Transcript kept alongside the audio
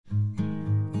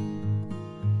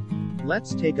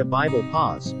Let's take a Bible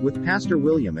pause with Pastor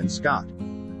William and Scott.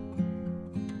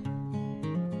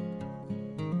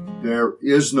 There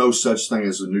is no such thing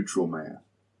as a neutral man.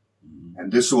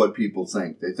 And this is what people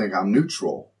think. They think I'm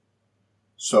neutral.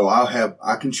 So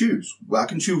I can choose. I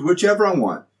can choose whichever I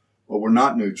want, but we're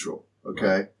not neutral. Okay.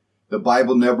 Right. The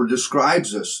Bible never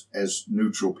describes us as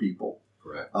neutral people.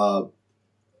 Correct.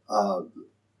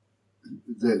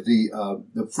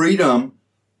 The freedom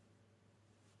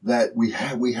that we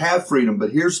have freedom,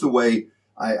 but here's the way,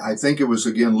 I think it was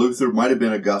again Luther, might have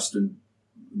been Augustine,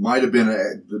 might have been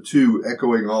the two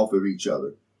echoing off of each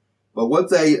other. But what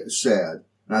they said,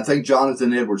 and I think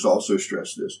Jonathan Edwards also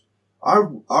stressed this,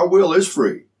 our will is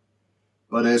free,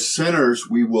 but as sinners,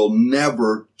 we will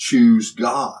never choose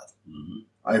God.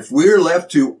 Mm-hmm. If we're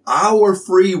left to our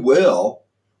free will,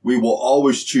 we will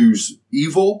always choose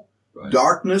evil, right,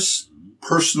 darkness,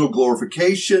 personal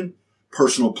glorification,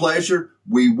 personal pleasure.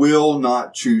 We will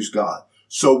not choose God.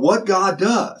 So what God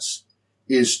does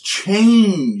is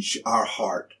change our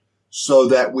heart so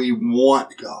that we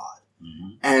want God. Mm-hmm.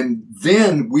 And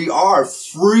then we are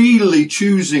freely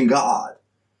choosing God.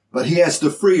 But he has to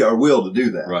free our will to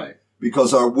do that. Right.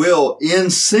 Because our will in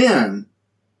sin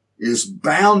is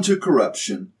bound to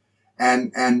corruption.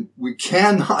 And we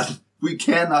cannot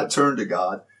turn to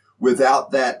God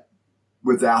without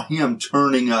him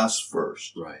turning us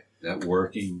first. Right. That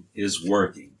is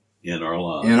working in our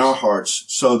lives. In our hearts,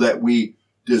 so that we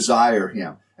desire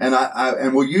him. And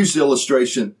and we'll use the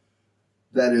illustration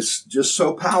that is just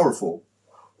so powerful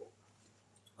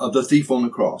of the thief on the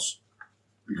cross.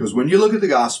 Because when you look at the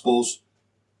Gospels,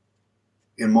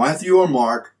 in Matthew or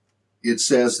Mark, it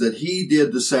says that he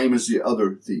did the same as the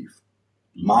other thief,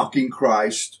 mocking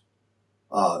Christ,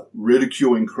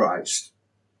 ridiculing Christ.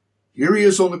 Here he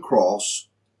is on the cross,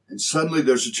 and suddenly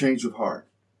there's a change of heart.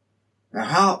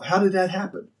 Now, how did that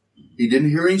happen? He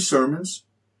didn't hear any sermons.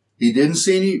 He didn't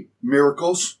see any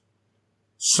miracles.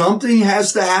 Something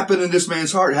has to happen in this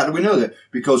man's heart. How do we know that?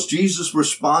 Because Jesus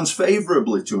responds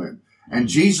favorably to him. And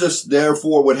Jesus,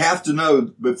 therefore, would have to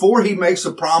know, before he makes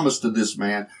a promise to this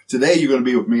man, today you're going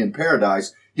to be with me in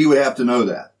paradise, he would have to know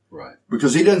that. Right.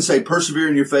 Because he doesn't say, persevere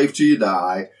in your faith till you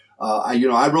die. I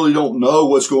really don't know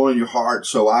what's going on in your heart,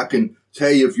 so I can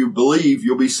tell you if you believe,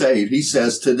 you'll be saved. He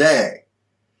says today,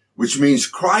 which means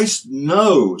Christ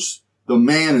knows the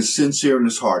man is sincere in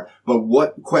his heart. But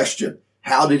what question?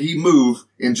 How did he move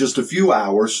in just a few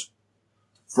hours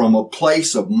from a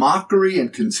place of mockery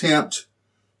and contempt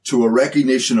to a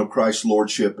recognition of Christ's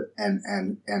lordship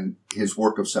and his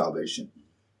work of salvation?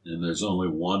 And there's only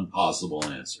one possible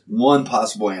answer. One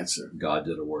possible answer. God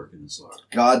did a work in his heart.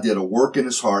 God did a work in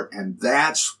his heart, and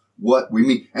that's what we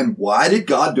mean. And why did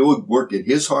God do a work in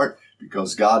his heart?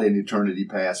 Because God in eternity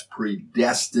past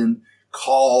predestined,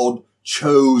 called,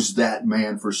 chose that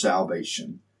man for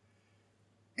salvation.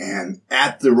 And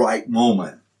at the right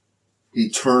moment, he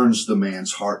turns the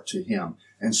man's heart to him.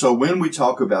 And so when we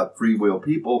talk about free will,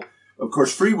 people, of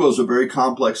course, free will is a very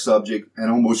complex subject, and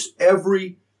almost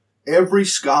every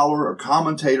scholar or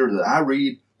commentator that I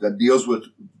read that deals with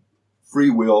free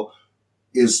will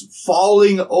is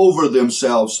falling over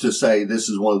themselves to say this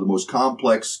is one of the most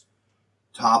complex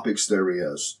topics there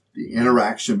is. The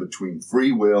interaction between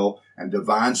free will and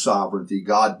divine sovereignty,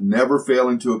 God never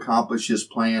failing to accomplish his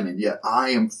plan, and yet I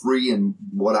am free in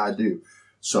what I do.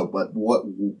 So,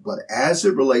 but as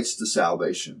it relates to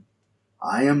salvation,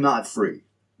 I am not free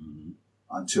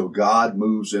until God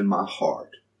moves in my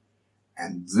heart.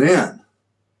 And then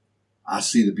I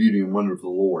see the beauty and wonder of the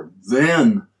Lord.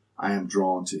 Then I am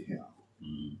drawn to him.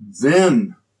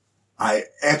 Then I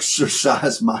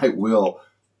exercise my will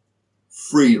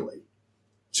freely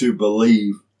to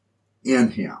believe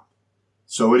in him.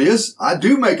 So it is, I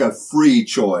do make a free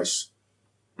choice,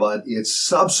 but it's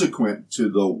subsequent to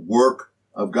the work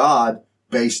of God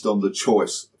based on the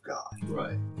choice of God.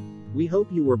 Right. We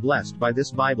hope you were blessed by this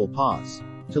Bible pause.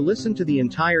 To listen to the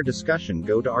entire discussion,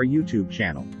 go to our YouTube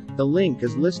channel. The link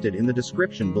is listed in the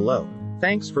description below.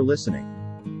 Thanks for listening.